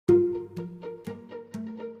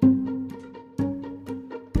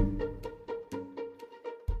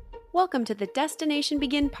Welcome to the Destination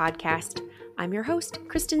Begin podcast. I'm your host,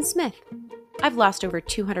 Kristen Smith. I've lost over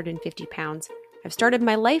 250 pounds. I've started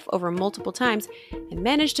my life over multiple times and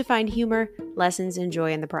managed to find humor, lessons, and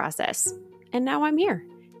joy in the process. And now I'm here,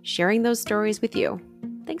 sharing those stories with you.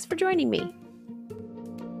 Thanks for joining me.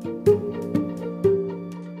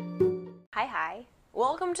 Hi.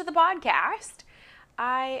 Welcome to the podcast.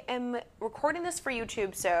 I am recording this for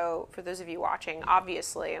YouTube, so for those of you watching,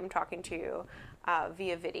 obviously I'm talking to you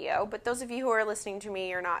via video, but those of you who are listening to me,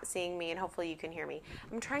 you're not seeing me, and hopefully you can hear me.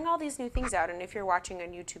 I'm trying all these new things out, and if you're watching on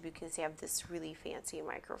YouTube, you can see I have this really fancy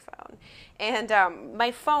microphone. And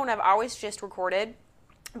my phone, I've always just recorded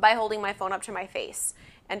by holding my phone up to my face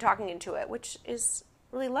and talking into it, which is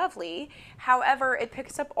really lovely. However, it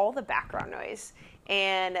picks up all the background noise.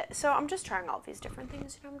 And so I'm just trying all these different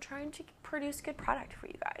things, and I'm trying to produce good product for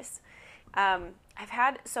you guys. I've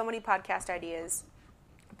had so many podcast ideas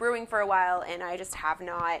brewing for a while, and I just have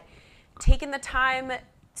not taken the time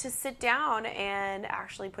to sit down and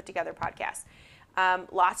actually put together podcasts.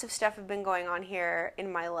 Lots of stuff have been going on here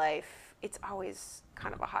in my life. It's always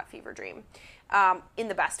kind of a hot fever dream, in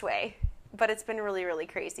the best way, but it's been really, really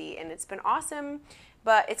crazy, and it's been awesome,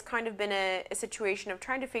 but it's kind of been a situation of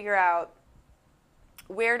trying to figure out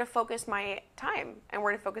where to focus my time and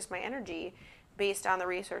where to focus my energy based on the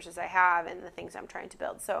resources I have and the things I'm trying to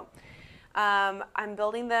build. So I'm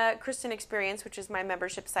building the Kristen Experience, which is my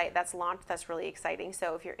membership site that's launched. That's really exciting.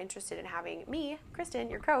 So if you're interested in having me, Kristen,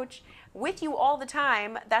 your coach, with you all the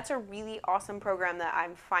time, that's a really awesome program that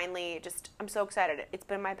I'm so excited. It's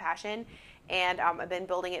been my passion, and I've been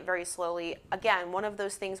building it very slowly. Again, one of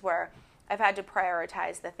those things where I've had to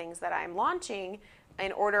prioritize the things that I'm launching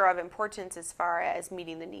in order of importance as far as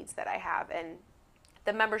meeting the needs that I have. And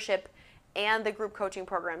the membership and the group coaching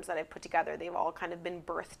programs that I've put together, they've all kind of been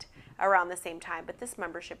birthed around the same time. But this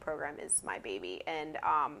membership program is my baby, and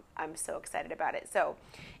I'm so excited about it. So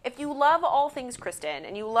if you love all things Kristen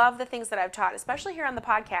and you love the things that I've taught, especially here on the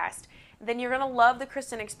podcast, then you're going to love the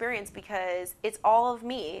Kristen Experience because it's all of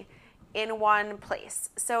me in one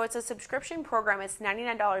place. So it's a subscription program. It's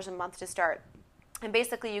 $99 a month to start. And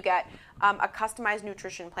basically you get a customized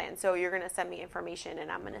nutrition plan. So you're going to send me information,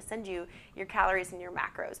 and I'm going to send you your calories and your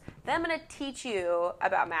macros. Then I'm going to teach you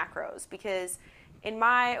about macros, because in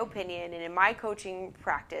my opinion and in my coaching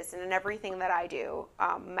practice and in everything that I do,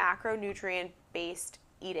 macronutrient-based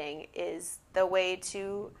eating is the way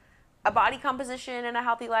to a body composition and a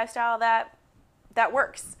healthy lifestyle that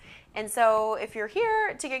works. And so if you're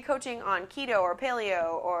here to get coaching on keto or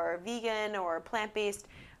paleo or vegan or plant-based,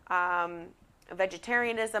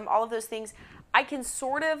 vegetarianism, all of those things, I can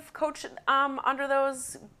sort of coach under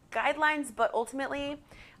those guidelines, but ultimately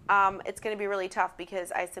it's going to be really tough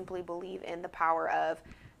because I simply believe in the power of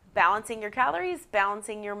balancing your calories,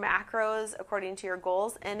 balancing your macros according to your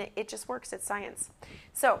goals, and it just works. It's science.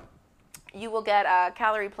 So you will get a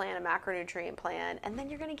calorie plan, a macronutrient plan, and then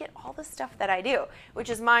you're going to get all the stuff that I do, which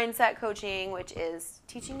is mindset coaching, which is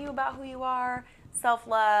teaching you about who you are,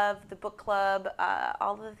 self-love, the book club,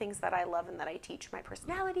 all of the things that I love and that I teach, my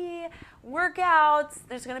personality, workouts.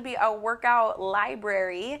 There's going to be a workout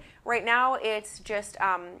library. Right now it's just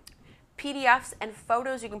PDFs and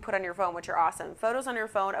photos you can put on your phone, which are awesome. Photos on your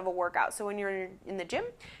phone of a workout. So when you're in the gym,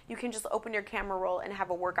 you can just open your camera roll and have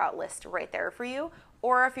a workout list right there for you.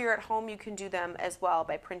 Or if you're at home, you can do them as well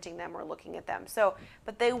by printing them or looking at them. So,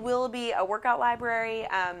 but they will be a workout library.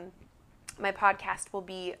 My podcast will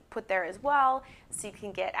be put there as well, so you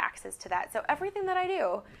can get access to that. So everything that I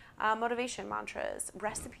do, motivation mantras,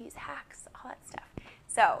 recipes, hacks, all that stuff.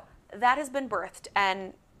 So that has been birthed,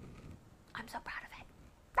 and I'm so proud of it.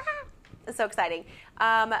 It's so exciting.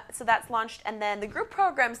 So that's launched, and then the group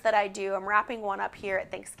programs that I do, I'm wrapping one up here at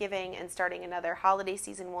Thanksgiving and starting another holiday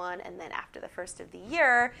season one, and then after the first of the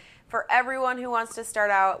year, for everyone who wants to start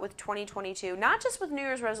out with 2022, not just with New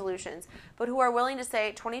Year's resolutions, but who are willing to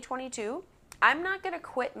say 2022, I'm not going to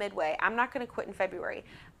quit midway. I'm not going to quit in February.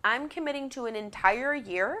 I'm committing to an entire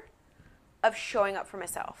year of showing up for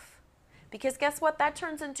myself. Because guess what? That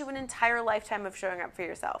turns into an entire lifetime of showing up for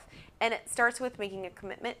yourself. And it starts with making a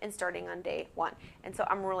commitment and starting on day one. And so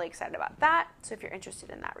I'm really excited about that. So if you're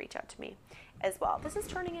interested in that, reach out to me as well. This is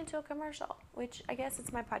turning into a commercial, which I guess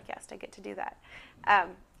it's my podcast. I get to do that.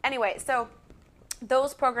 Anyway, so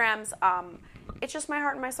those programs, it's just my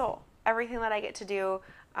heart and my soul. Everything that I get to do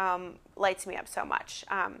lights me up so much.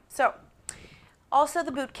 So also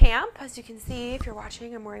the boot camp, as you can see, if you're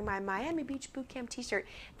watching, I'm wearing my Miami Beach boot camp t-shirt.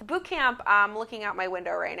 The boot camp, I'm looking out my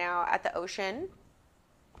window right now at the ocean.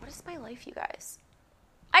 What is my life, you guys?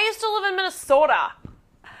 I used to live in Minnesota,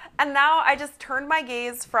 and now I just turned my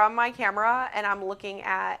gaze from my camera and I'm looking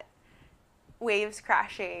at waves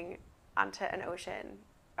crashing onto an ocean,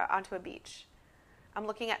 onto a beach. I'm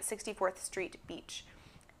looking at 64th Street Beach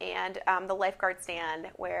and the lifeguard stand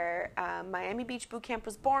where Miami Beach Boot Camp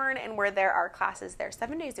was born and where there are classes there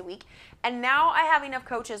 7 days a week. And now I have enough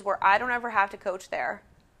coaches where I don't ever have to coach there.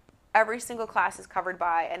 Every single class is covered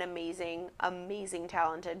by an amazing, amazing,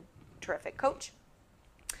 talented, terrific coach.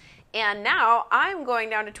 And now I'm going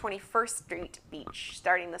down to 21st Street Beach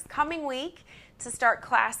starting this coming week to start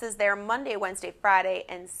classes there Monday, Wednesday, Friday,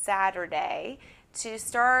 and Saturday to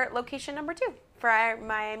start location number 2 for our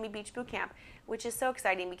Miami Beach Boot Camp, which is so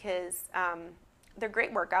exciting because they're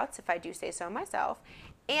great workouts, if I do say so myself.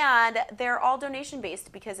 And they're all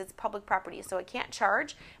donation-based because it's public property, so I can't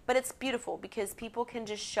charge, but it's beautiful because people can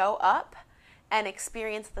just show up and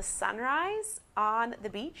experience the sunrise on the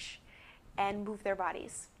beach and move their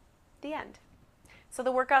bodies. The end. So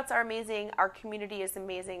the workouts are amazing. Our community is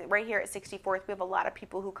amazing. Right here at 64th, we have a lot of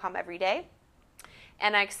people who come every day.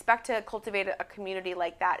 And I expect to cultivate a community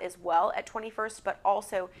like that as well at 21st, but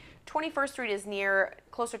also 21st Street is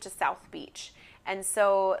closer to South Beach. And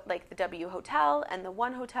so like the W Hotel and the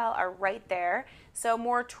One Hotel are right there. So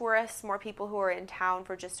more tourists, more people who are in town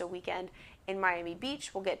for just a weekend in Miami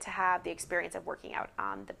Beach will get to have the experience of working out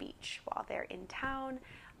on the beach while they're in town.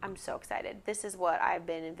 I'm so excited. This is what I've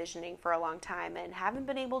been envisioning for a long time and haven't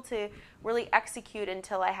been able to really execute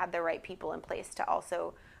until I had the right people in place to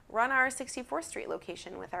also run our 64th Street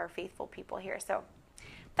location with our faithful people here. So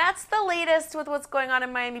that's the latest with what's going on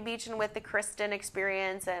in Miami Beach and with the Kristen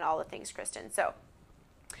experience and all the things Kristen. So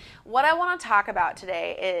what I want to talk about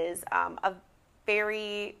today is a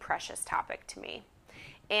very precious topic to me.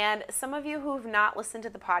 And some of you who've not listened to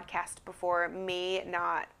the podcast before may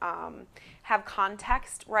not have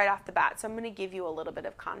context right off the bat. So I'm going to give you a little bit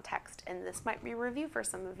of context, and this might be a review for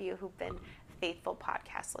some of you who've been faithful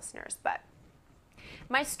podcast listeners. But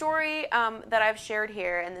my story that I've shared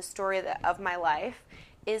here and the story of my life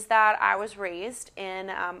is that I was raised in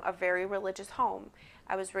a very religious home.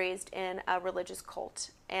 I was raised in a religious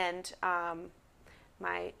cult, and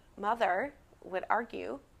my mother would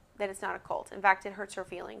argue that it's not a cult. In fact, it hurts her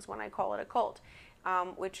feelings when I call it a cult,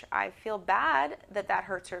 which I feel bad that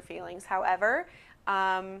hurts her feelings. However,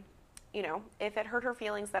 if it hurt her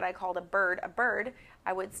feelings that I called a bird,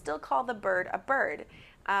 I would still call the bird a bird.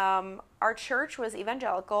 Our church was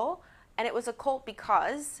evangelical, and it was a cult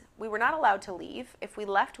because we were not allowed to leave. If we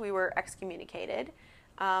left, we were excommunicated.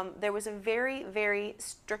 There was a very, very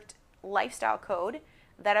strict lifestyle code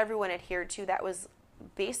that everyone adhered to that was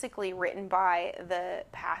basically written by the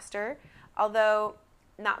pastor, although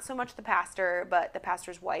not so much the pastor, but the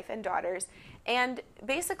pastor's wife and daughters. And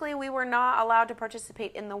basically, we were not allowed to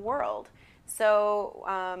participate in the world.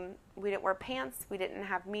 So we didn't wear pants, we didn't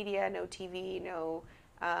have media, no TV, no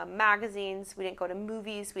magazines, we didn't go to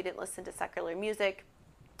movies, we didn't listen to secular music,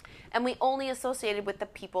 and we only associated with the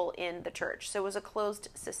people in the church. So it was a closed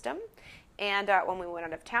system, and when we went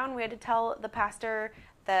out of town, we had to tell the pastor.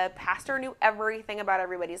 The pastor knew everything about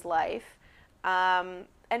everybody's life, and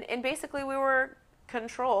basically we were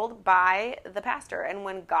controlled by the pastor, and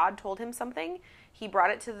when God told him something, he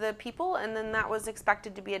brought it to the people, and then that was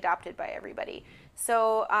expected to be adopted by everybody.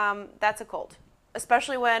 So that's a cult,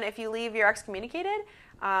 especially if you leave, you're excommunicated.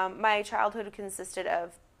 My childhood consisted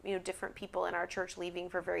of different people in our church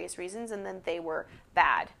leaving for various reasons, and then they were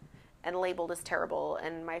bad and labeled as terrible,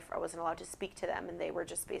 and I wasn't allowed to speak to them, and they were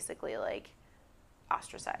just basically like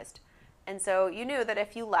ostracized. And so you knew that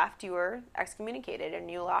if you left, you were excommunicated and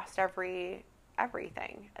you lost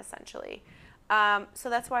everything essentially. So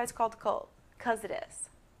that's why it's called a cult, because it is.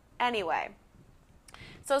 Anyway,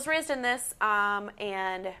 so I was raised in this,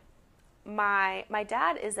 and my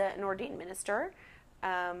dad is an ordained minister.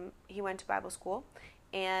 He went to Bible school,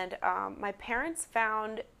 and my parents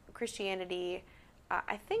found Christianity,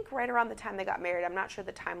 I think right around the time they got married. I'm not sure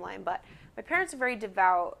the timeline, but my parents are very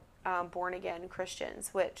devout, born-again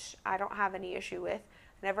Christians, which I don't have any issue with.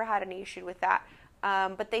 I never had any issue with that.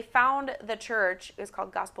 But they found the church, it was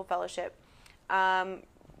called Gospel Fellowship,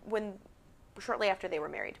 shortly after they were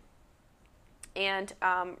married, and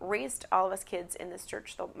raised all of us kids in this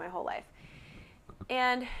church my whole life.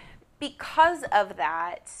 And because of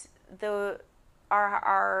that,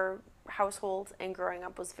 our household and growing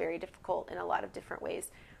up was very difficult in a lot of different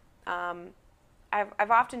ways.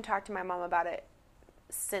 I've often talked to my mom about it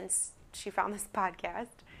since she found this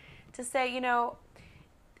podcast, to say,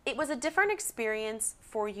 it was a different experience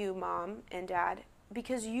for you, Mom and Dad,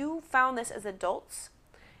 because you found this as adults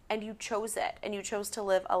and you chose it, and you chose to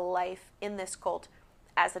live a life in this cult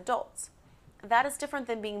as adults. That is different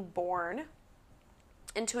than being born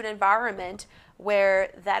into an environment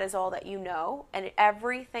where that is all that you know, and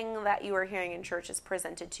everything that you are hearing in church is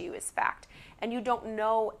presented to you as fact, and you don't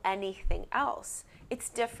know anything else. It's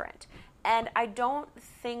different. And I don't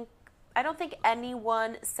think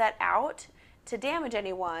anyone set out to damage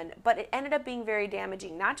anyone, but it ended up being very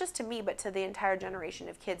damaging, not just to me, but to the entire generation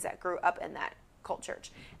of kids that grew up in that cult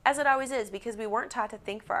church, as it always is, because we weren't taught to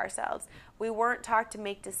think for ourselves. We weren't taught to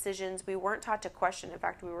make decisions. We weren't taught to question. In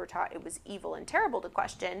fact, we were taught it was evil and terrible to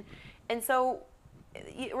question. And so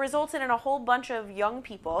it resulted in a whole bunch of young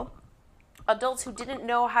people, adults who didn't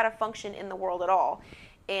know how to function in the world at all.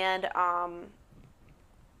 And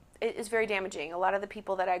it is very damaging. A lot of the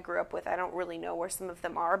people that I grew up with, I don't really know where some of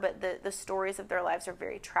them are, but the stories of their lives are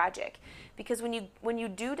very tragic. Because when you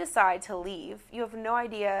do decide to leave, you have no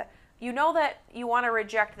idea. You know that you want to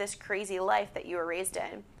reject this crazy life that you were raised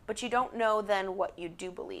in, but you don't know then what you do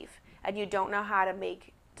believe. And you don't know how to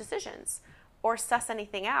make decisions or suss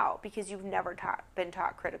anything out because you've never been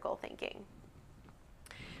taught critical thinking.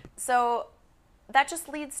 So that just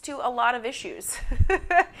leads to a lot of issues.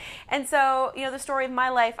 And so, the story of my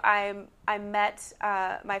life, I met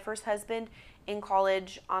my first husband in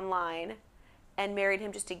college online and married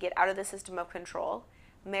him just to get out of the system of control.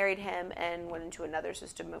 Married him and went into another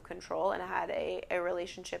system of control, and had a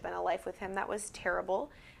relationship and a life with him that was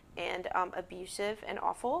terrible and abusive and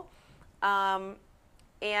awful.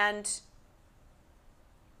 And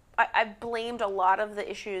I blamed a lot of the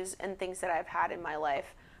issues and things that I've had in my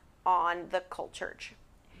life on the cult church.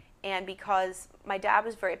 And because my dad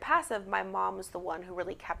was very passive, my mom was the one who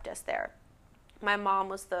really kept us there. My mom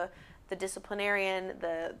was the disciplinarian,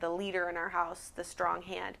 the leader in our house, the strong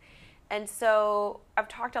hand. And so I've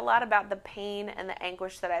talked a lot about the pain and the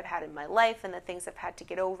anguish that I've had in my life and the things I've had to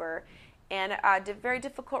get over, and a very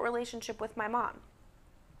difficult relationship with my mom.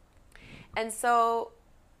 And so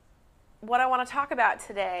what I want to talk about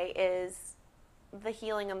today is the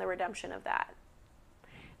healing and the redemption of that.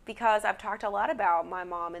 Because I've talked a lot about my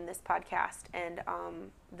mom in this podcast and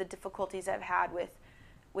the difficulties I've had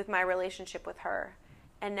with my relationship with her.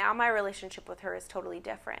 And now my relationship with her is totally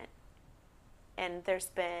different. And there's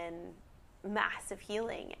been massive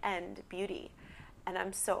healing and beauty. And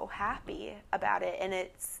I'm so happy about it. And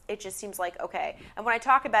it just seems like, okay. And when I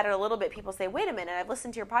talk about it a little bit, people say, wait a minute, I've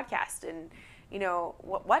listened to your podcast. And,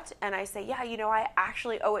 what? And I say, yeah, I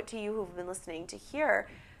actually owe it to you who've been listening to hear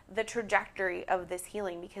the trajectory of this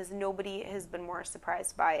healing, because nobody has been more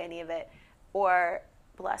surprised by any of it or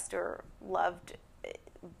blessed or loved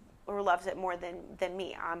or loves it more than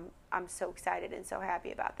me. I'm so excited and so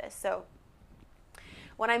happy about this. So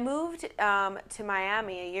when I moved to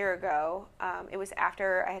Miami a year ago, it was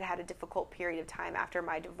after I had had a difficult period of time after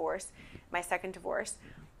my divorce, my second divorce.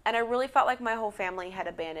 And I really felt like my whole family had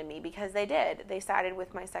abandoned me, because they did. They sided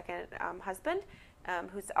with my second husband,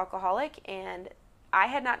 who's alcoholic, and I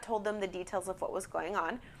had not told them the details of what was going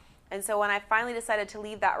on. And so when I finally decided to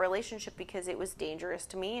leave that relationship because it was dangerous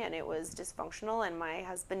to me and it was dysfunctional and my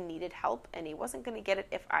husband needed help and he wasn't going to get it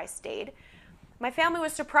if I stayed, my family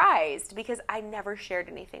was surprised because I never shared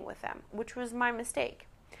anything with them, which was my mistake.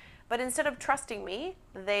 But instead of trusting me,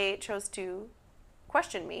 they chose to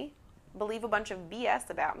question me, believe a bunch of BS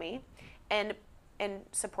about me, and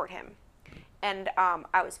support him. And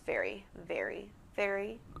I was very, very,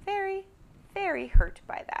 very, very, very hurt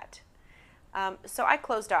by that. So I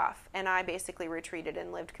closed off, and I basically retreated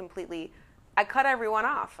and lived completely. I cut everyone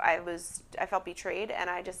off. I felt betrayed, and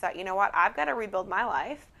I just thought, you know what? I've got to rebuild my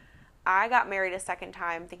life. I got married a second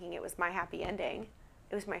time thinking it was my happy ending.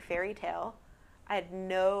 It was my fairy tale. I had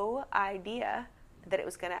no idea that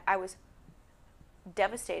I was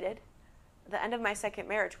devastated. The end of my second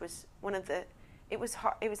marriage was it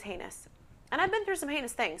was heinous. And I've been through some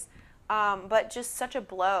heinous things, but just such a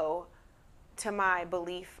blow to my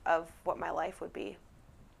belief of what my life would be.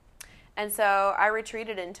 And so I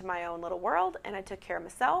retreated into my own little world, and I took care of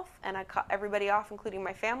myself, and I cut everybody off, including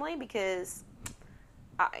my family, because,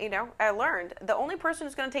 I learned the only person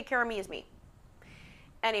who's going to take care of me is me.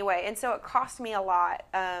 Anyway, and so it cost me a lot.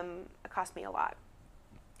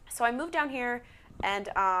 So I moved down here and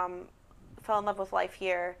fell in love with life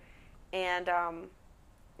here. And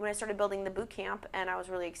when I started building the boot camp, and I was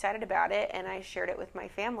really excited about it, and I shared it with my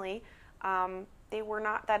family, they were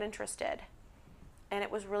not that interested. And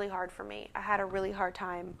it was really hard for me. I had a really hard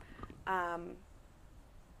time.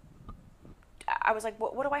 I was like,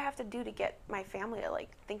 what do I have to do to get my family to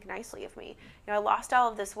think nicely of me? I lost all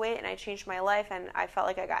of this weight, and I changed my life, and I felt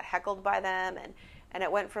like I got heckled by them, and it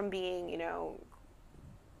went from being,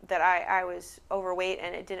 that I was overweight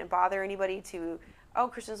and it didn't bother anybody to, oh,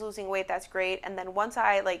 Kristen's losing weight, that's great. And then once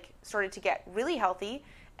I started to get really healthy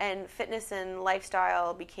and fitness and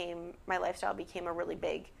lifestyle my lifestyle became a really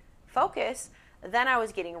big focus, then I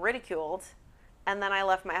was getting ridiculed. And then I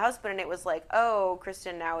left my husband, and it was like, oh,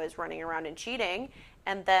 Kristen now is running around and cheating.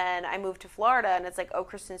 And then I moved to Florida, and it's like, oh,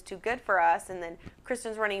 Kristen's too good for us. And then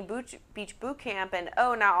Kristen's running beach boot camp, and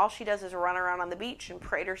oh, now all she does is run around on the beach and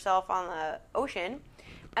parade herself on the ocean.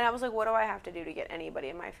 And I was like, what do I have to do to get anybody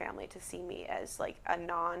in my family to see me as like a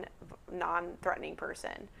non-threatening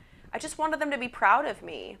person? I just wanted them to be proud of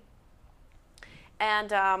me. And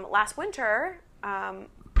last winter, I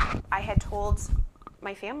had told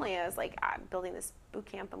my family, I was like, I'm building this boot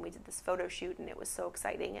camp, and we did this photo shoot, and it was so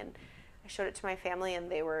exciting. And I showed it to my family, and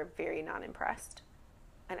they were very not impressed,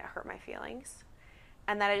 and it hurt my feelings.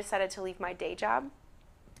 And then I decided to leave my day job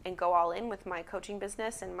and go all in with my coaching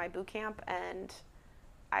business and my boot camp. And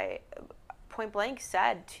I point blank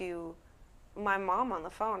said to my mom on the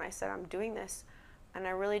phone, I said, I'm doing this, and I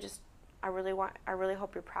really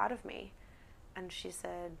hope you're proud of me. And she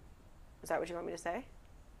said, is that what you want me to say?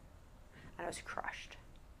 And I was crushed.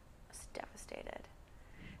 I was devastated.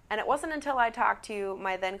 And it wasn't until I talked to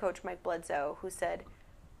my then coach, Mike Bledsoe, who said,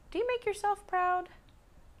 do you make yourself proud?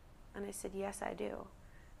 And I said, yes, I do.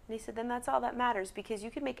 And he said, then that's all that matters, because you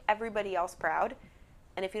can make everybody else proud,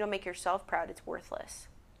 and if you don't make yourself proud, it's worthless.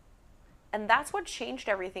 And that's what changed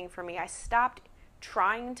everything for me. I stopped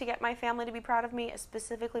trying to get my family to be proud of me,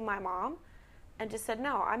 specifically my mom, and just said,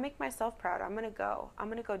 no, I make myself proud. I'm going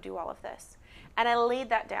to go do all of this. And I laid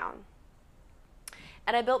that down.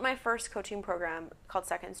 And I built my first coaching program called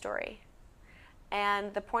Second Story.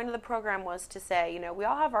 And the point of the program was to say, we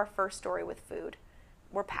all have our first story with food.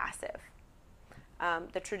 We're passive.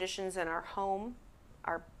 The traditions in our home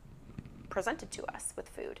are presented to us with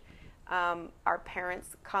food. Our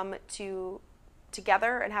parents come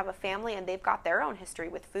together and have a family, and they've got their own history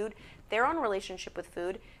with food, their own relationship with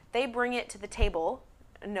food. They bring it to the table,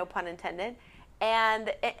 no pun intended.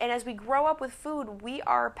 And as we grow up with food, we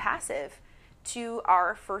are passive to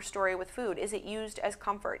our first story with food. Is it used as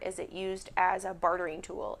comfort? Is it used as a bartering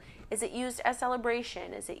tool? Is it used as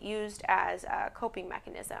celebration? Is it used as a coping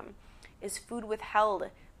mechanism? Is food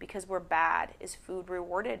withheld because we're bad? Is food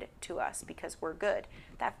rewarded to us because we're good?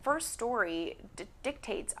 That first story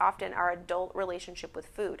dictates often our adult relationship with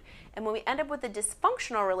food. And when we end up with a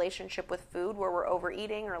dysfunctional relationship with food, where we're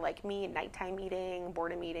overeating, or like me, nighttime eating,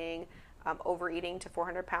 boredom eating, overeating to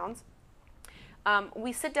 400 pounds,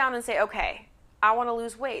 we sit down and say, okay, I want to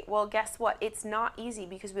lose weight. Well, guess what? It's not easy,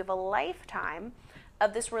 because we have a lifetime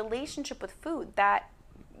of this relationship with food that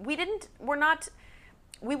we weren't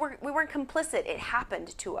complicit. It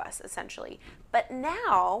happened to us, essentially. But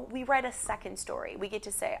now we write a second story. We get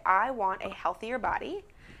to say, I want a healthier body.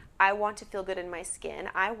 I want to feel good in my skin.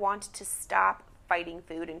 I want to stop fighting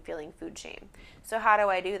food and feeling food shame. So how do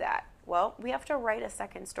I do that? Well, we have to write a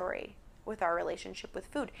second story with our relationship with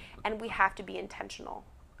food, and we have to be intentional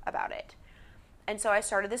about it. And so I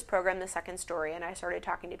started this program, The Second Story, and I started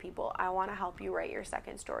talking to people. I want to help you write your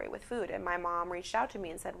second story with food. And my mom reached out to me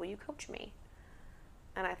and said, will you coach me?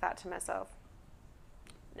 And I thought to myself,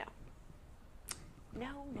 no,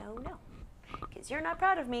 because you're not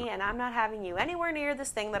proud of me, and I'm not having you anywhere near this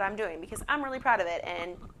thing that I'm doing, because I'm really proud of it.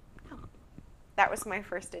 And no, that was my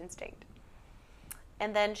first instinct.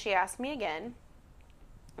 And then she asked me again,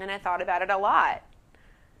 and I thought about it a lot.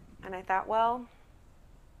 And I thought, well,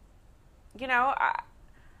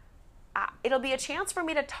 it'll be a chance for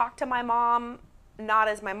me to talk to my mom, not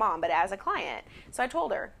as my mom, but as a client. So I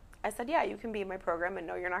told her, I said, yeah, you can be in my program, and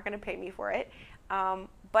no, you're not going to pay me for it.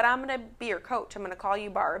 But I'm going to be your coach. I'm going to call you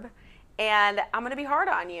Barb, and I'm going to be hard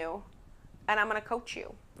on you, and I'm going to coach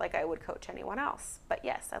you like I would coach anyone else. But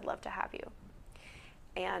yes, I'd love to have you.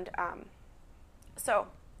 And so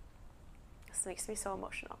this makes me so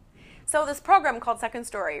emotional. So this program called Second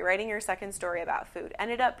Story, writing your second story about food,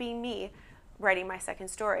 ended up being me writing my second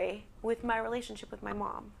story with my relationship with my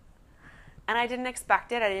mom. And I didn't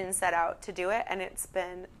expect it. I didn't set out to do it. And it's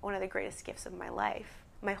been one of the greatest gifts of my life,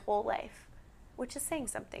 my whole life, which is saying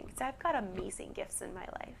something, because I've got amazing gifts in my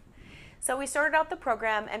life. So we started out the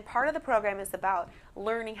program, and part of the program is about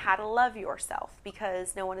learning how to love yourself,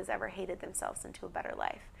 because no one has ever hated themselves into a better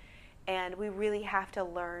life. And we really have to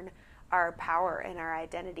learn our power and our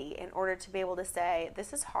identity in order to be able to say,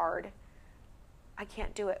 this is hard. I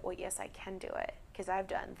can't do it. Well, yes, I can do it, because I've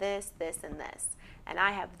done this, this, and this. And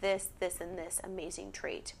I have this, this, and this amazing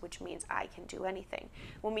trait, which means I can do anything.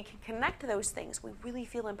 When we can connect those things, we really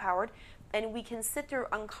feel empowered, and we can sit through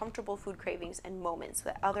uncomfortable food cravings and moments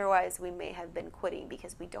that otherwise we may have been quitting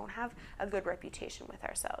because we don't have a good reputation with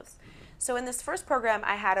ourselves. So in this first program,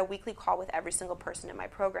 I had a weekly call with every single person in my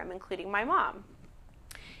program, including my mom.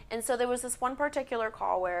 And so there was this one particular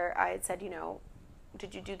call where I had said,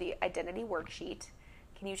 did you do the identity worksheet?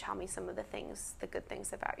 Can you tell me some of the things, the good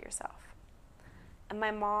things about yourself? And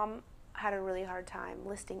my mom had a really hard time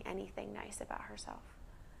listing anything nice about herself.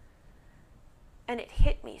 And it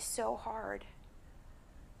hit me so hard.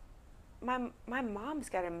 My mom's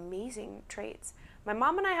got amazing traits. My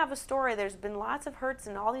mom and I have a story. There's been lots of hurts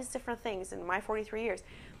and all these different things in my 43 years.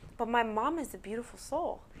 But my mom is a beautiful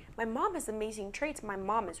soul. My mom has amazing traits. My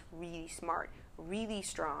mom is really smart, really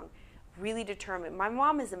strong, really determined. My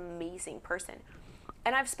mom is an amazing person.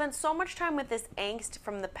 And I've spent so much time with this angst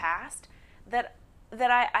from the past that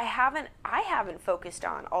I haven't focused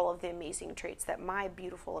on all of the amazing traits that my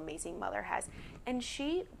beautiful, amazing mother has. And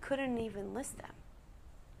she couldn't even list them.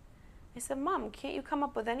 I said, Mom, can't you come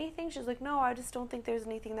up with anything? She's like, no, I just don't think there's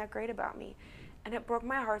anything that great about me. And it broke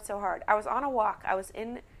my heart so hard. I was on a walk. I was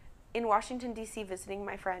in Washington, D.C. visiting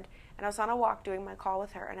my friend, and I was on a walk doing my call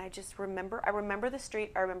with her, and I remember the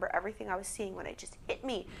street. I remember everything I was seeing when it just hit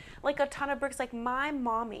me like a ton of bricks. Like, my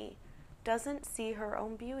mommy doesn't see her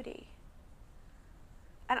own beauty.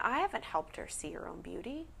 And I haven't helped her see her own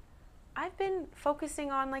beauty. I've been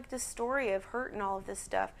focusing on like this story of hurt and all of this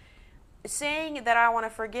stuff, saying that I want to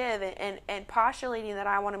forgive and postulating that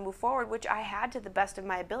I want to move forward, which I had to the best of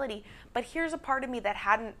my ability. But here's a part of me that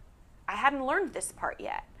I hadn't learned this part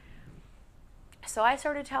yet. So I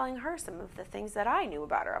started telling her some of the things that I knew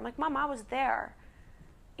about her. I'm like, Mom, I was there.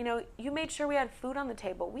 You made sure we had food on the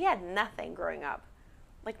table. We had nothing growing up.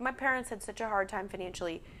 Like, my parents had such a hard time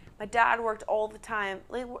financially. My dad worked all the time,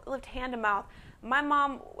 lived hand to mouth. My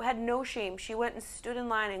mom had no shame. She went and stood in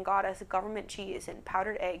line and got us government cheese and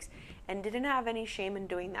powdered eggs and didn't have any shame in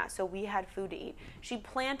doing that, so we had food to eat. She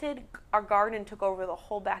planted our garden, took over the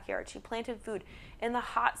whole backyard. She planted food. In the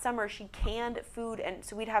hot summer, she canned food, and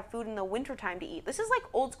so we'd have food in the wintertime to eat. This is like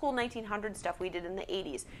old school 1900 stuff we did in the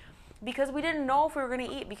 80s because we didn't know if we were going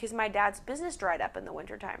to eat because my dad's business dried up in the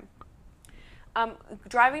wintertime.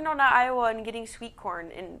 Driving down to Iowa and getting sweet corn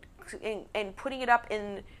and putting it up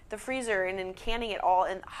in the freezer and then canning it all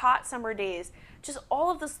in hot summer days. Just all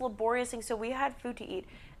of this laborious thing. So we had food to eat.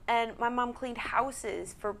 And my mom cleaned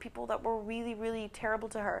houses for people that were really, really terrible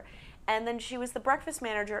to her. And then she was the breakfast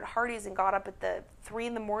manager at Hardee's and got up at the 3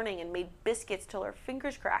 a.m. and made biscuits till her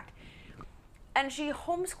fingers cracked. And she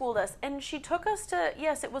homeschooled us. And she took us to,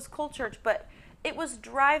 yes, it was Cool Church, but it was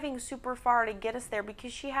driving super far to get us there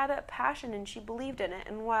because she had a passion and she believed in it.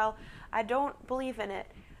 And while I don't believe in it,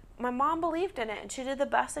 my mom believed in it and she did the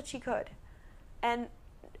best that she could. And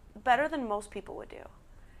better than most people would do.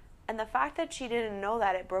 And the fact that she didn't know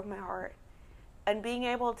that, it broke my heart. And being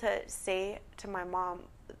able to say to my mom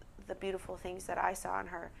the beautiful things that I saw in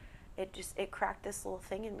her, it cracked this little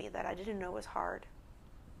thing in me that I didn't know was hard.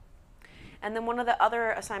 And then one of the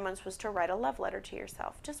other assignments was to write a love letter to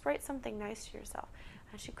yourself. Just write something nice to yourself.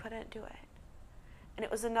 And she couldn't do it. And it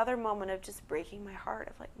was another moment of just breaking my heart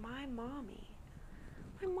of like, my mommy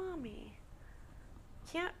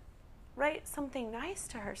can't write something nice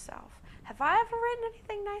to herself. Have I ever written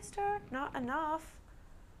anything nice to her? Not enough.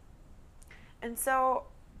 And so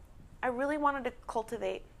I really wanted to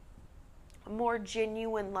cultivate a more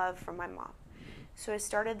genuine love for my mom. So I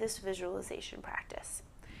started this visualization practice.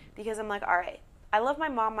 Because I'm like, all right, I love my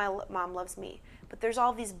mom loves me. But there's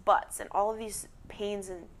all these buts and all of these pains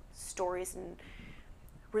and stories and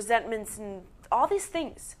resentments and all these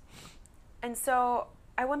things. And so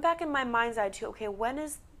I went back in my mind's eye to, okay, when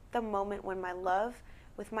is the moment when my love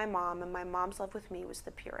with my mom and my mom's love with me was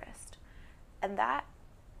the purest? And that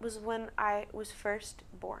was when I was first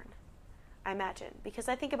born, I imagine. Because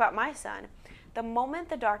I think about my son. The moment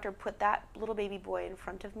the doctor put that little baby boy in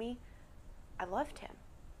front of me, I loved him.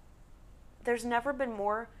 There's never been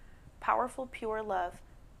more powerful, pure love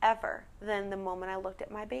ever than the moment I looked at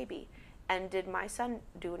my baby. And did my son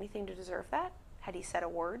do anything to deserve that? Had he said a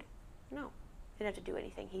word? No. He didn't have to do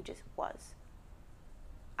anything. He just was.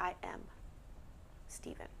 I am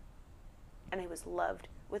Stephen. And I was loved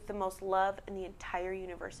with the most love in the entire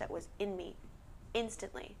universe that was in me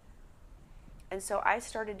instantly. And so I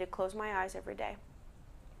started to close my eyes every day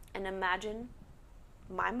and imagine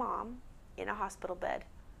my mom in a hospital bed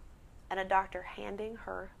and a doctor handing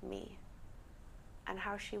her me and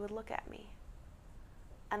how she would look at me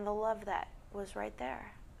and the love that was right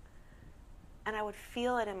there. And I would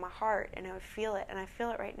feel it in my heart, and I would feel it, and I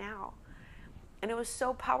feel it right now. And it was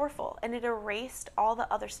so powerful, and it erased all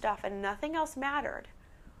the other stuff, and nothing else mattered.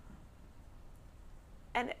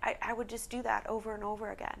 And I would just do that over and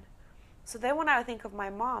over again. So then when I think of my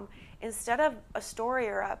mom, instead of a story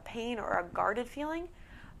or a pain or a guarded feeling,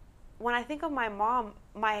 when I think of my mom,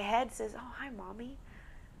 my head says, oh, hi, Mommy.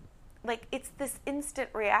 like, it's this instant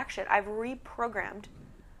reaction. I've reprogrammed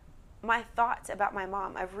my thoughts about my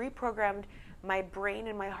mom. I've reprogrammed my brain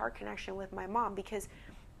and my heart connection with my mom, because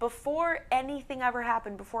before anything ever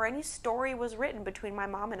happened, before any story was written between my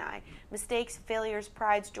mom and I, mistakes, failures,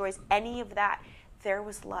 prides, joys, any of that, there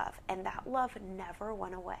was love. And that love never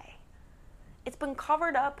went away. It's been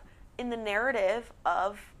covered up in the narrative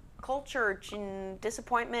of culture and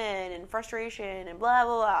disappointment and frustration and blah,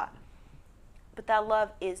 blah, blah. But that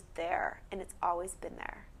love is there, and it's always been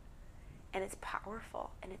there. And it's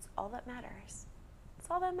powerful, and it's all that matters. It's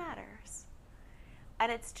all that matters.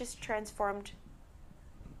 And it's just transformed,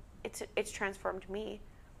 it's transformed me,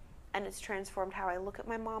 and it's transformed how I look at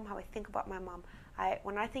my mom, how I think about my mom.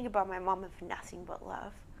 When I think about my mom, I have nothing but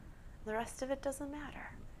love. The rest of it doesn't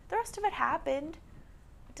matter. The rest of it happened.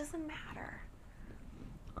 It doesn't matter.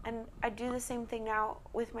 And I do the same thing now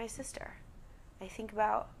with my sister. I think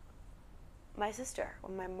about my sister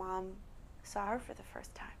when my mom saw her for the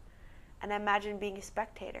first time. And I imagine being a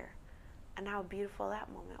spectator and how beautiful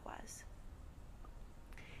that moment was.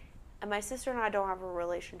 And my sister and I don't have a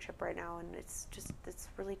relationship right now, and it's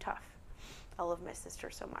really tough. I love my sister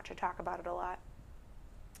so much. I talk about it a lot.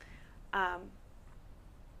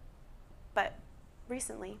 But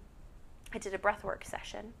recently, I did a breathwork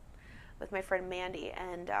session with my friend Mandy,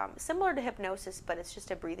 and similar to hypnosis, but it's just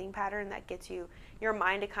a breathing pattern that gets your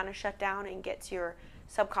mind to kind of shut down and gets your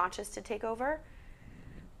subconscious to take over.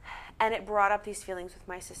 And it brought up these feelings with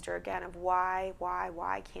my sister again of why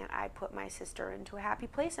can't I put my sister into a happy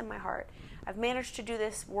place in my heart? I've managed to do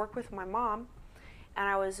this work with my mom, and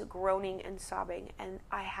I was groaning and sobbing, and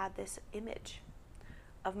I had this image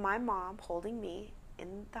of my mom holding me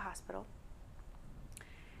in the hospital,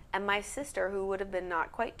 and my sister, who would have been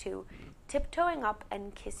not quite two, tiptoeing up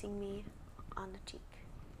and kissing me on the cheek.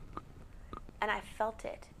 And I felt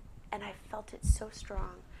it, and I felt it so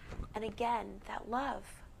strong. And again, that love.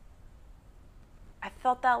 I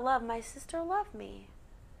felt that love. My sister loved me.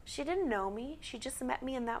 She didn't know me. She just met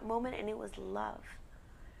me in that moment, and it was love.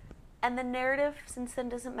 And the narrative since then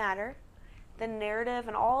doesn't matter. The narrative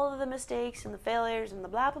and all of the mistakes and the failures and the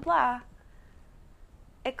blah, blah, blah,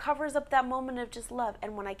 it covers up that moment of just love.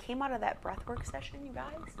 And when I came out of that breathwork session, you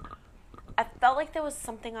guys, I felt like there was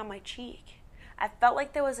something on my cheek. I felt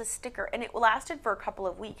like there was a sticker, and it lasted for a couple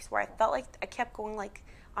of weeks where I felt like I kept going like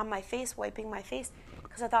on my face, wiping my face,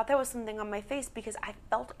 because I thought there was something on my face because I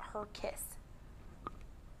felt her kiss.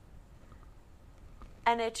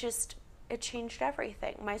 And it changed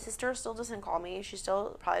everything. My sister still doesn't call me. She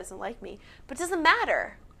still probably doesn't like me, but it doesn't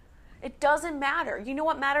matter. It doesn't matter. You know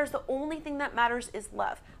what matters? The only thing that matters is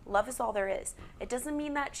love. Love is all there is. It doesn't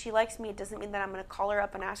mean that she likes me. It doesn't mean that I'm going to call her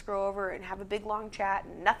up and ask her over and have a big long chat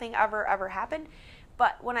and nothing ever happened.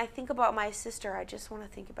 But when I think about my sister, I just want to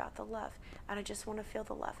think about the love, and I just want to feel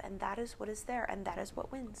the love, and that is what is there, and that is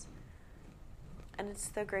what wins. And it's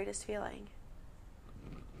the greatest feeling.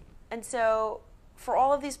 And so for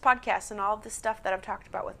all of these podcasts and all of this stuff that I've talked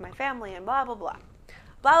about with my family and blah, blah, blah,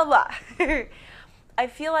 blah, blah, blah, I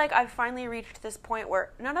feel like I've finally reached this point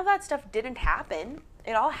where none of that stuff didn't happen.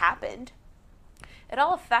 It all happened. It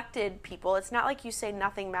all affected people. It's not like you say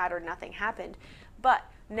nothing mattered, nothing happened. But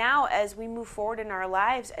now as we move forward in our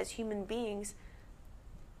lives as human beings,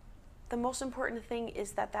 the most important thing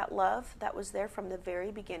is that that love that was there from the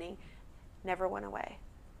very beginning never went away.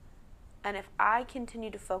 And if I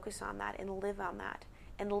continue to focus on that and live on that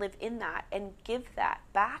and live in that and give that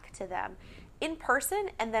back to them in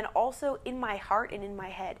person and then also in my heart and in my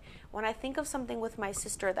head, when I think of something with my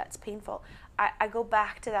sister that's painful, I go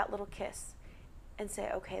back to that little kiss and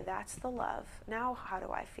say, okay, that's the love. Now how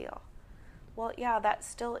do I feel? Well, yeah, that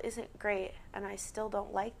still isn't great, and I still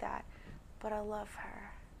don't like that, but I love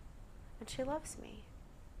her, and she loves me.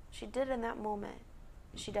 She did in that moment.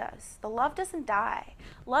 She does. The love doesn't die.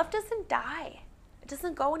 Love doesn't die. It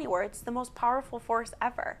doesn't go anywhere. It's the most powerful force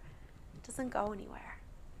ever. It doesn't go anywhere.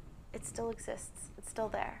 It still exists. It's still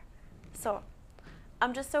there. So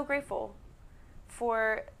I'm just so grateful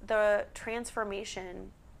for the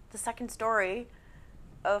transformation, the second story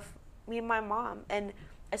of me and my mom. And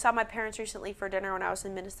I saw my parents recently for dinner when I was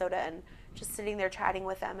in Minnesota, and just sitting there chatting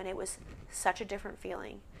with them, and it was such a different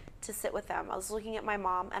feeling to sit with them. I was looking at my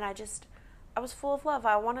mom, and I was full of love.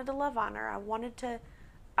 I wanted to love on her. I wanted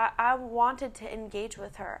to engage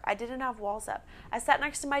with her. I didn't have walls up. I sat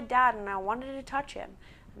next to my dad, and I wanted to touch him,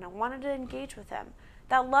 and I wanted to engage with him.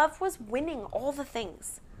 That love was winning all the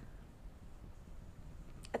things.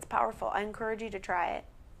 It's powerful. I encourage you to try it.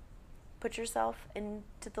 Put yourself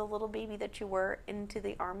into the little baby that you were, into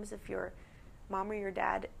the arms of your mom or your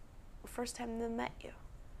dad the first time they met you,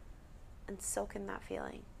 and soak in that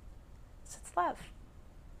feeling. So it's love.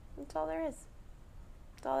 That's all there is.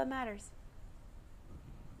 That's all that matters.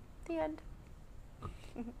 The end.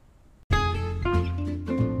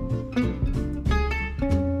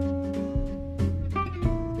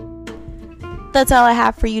 That's all I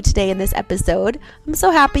have for you today in this episode. I'm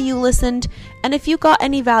so happy you listened. And if you got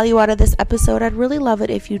any value out of this episode, I'd really love it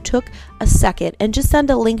if you took a second and just send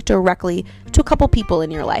a link directly to a couple people in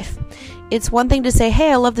your life. It's one thing to say,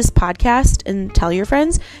 hey, I love this podcast and tell your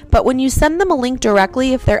friends, but when you send them a link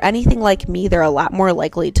directly, if they're anything like me, they're a lot more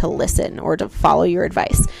likely to listen or to follow your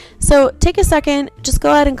advice. So take a second, just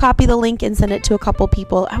go ahead and copy the link and send it to a couple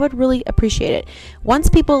people. I would really appreciate it. Once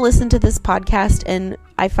people listen to this podcast and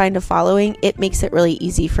I find a following, it makes it really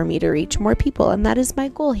easy for me to reach more people, and that is my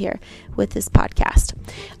goal here with this podcast.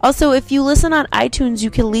 Also, if you listen on iTunes,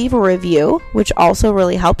 you can leave a review, which also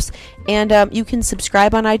really helps, and you can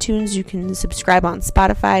subscribe on iTunes, you can subscribe on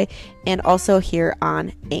Spotify, and also here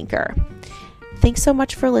on Anchor. Thanks so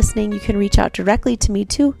much for listening. You can reach out directly to me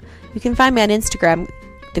too. You can find me on Instagram,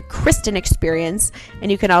 The Kristen Experience,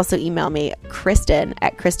 and you can also email me,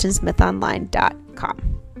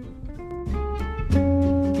 Kristen@KristenSmithOnline.com.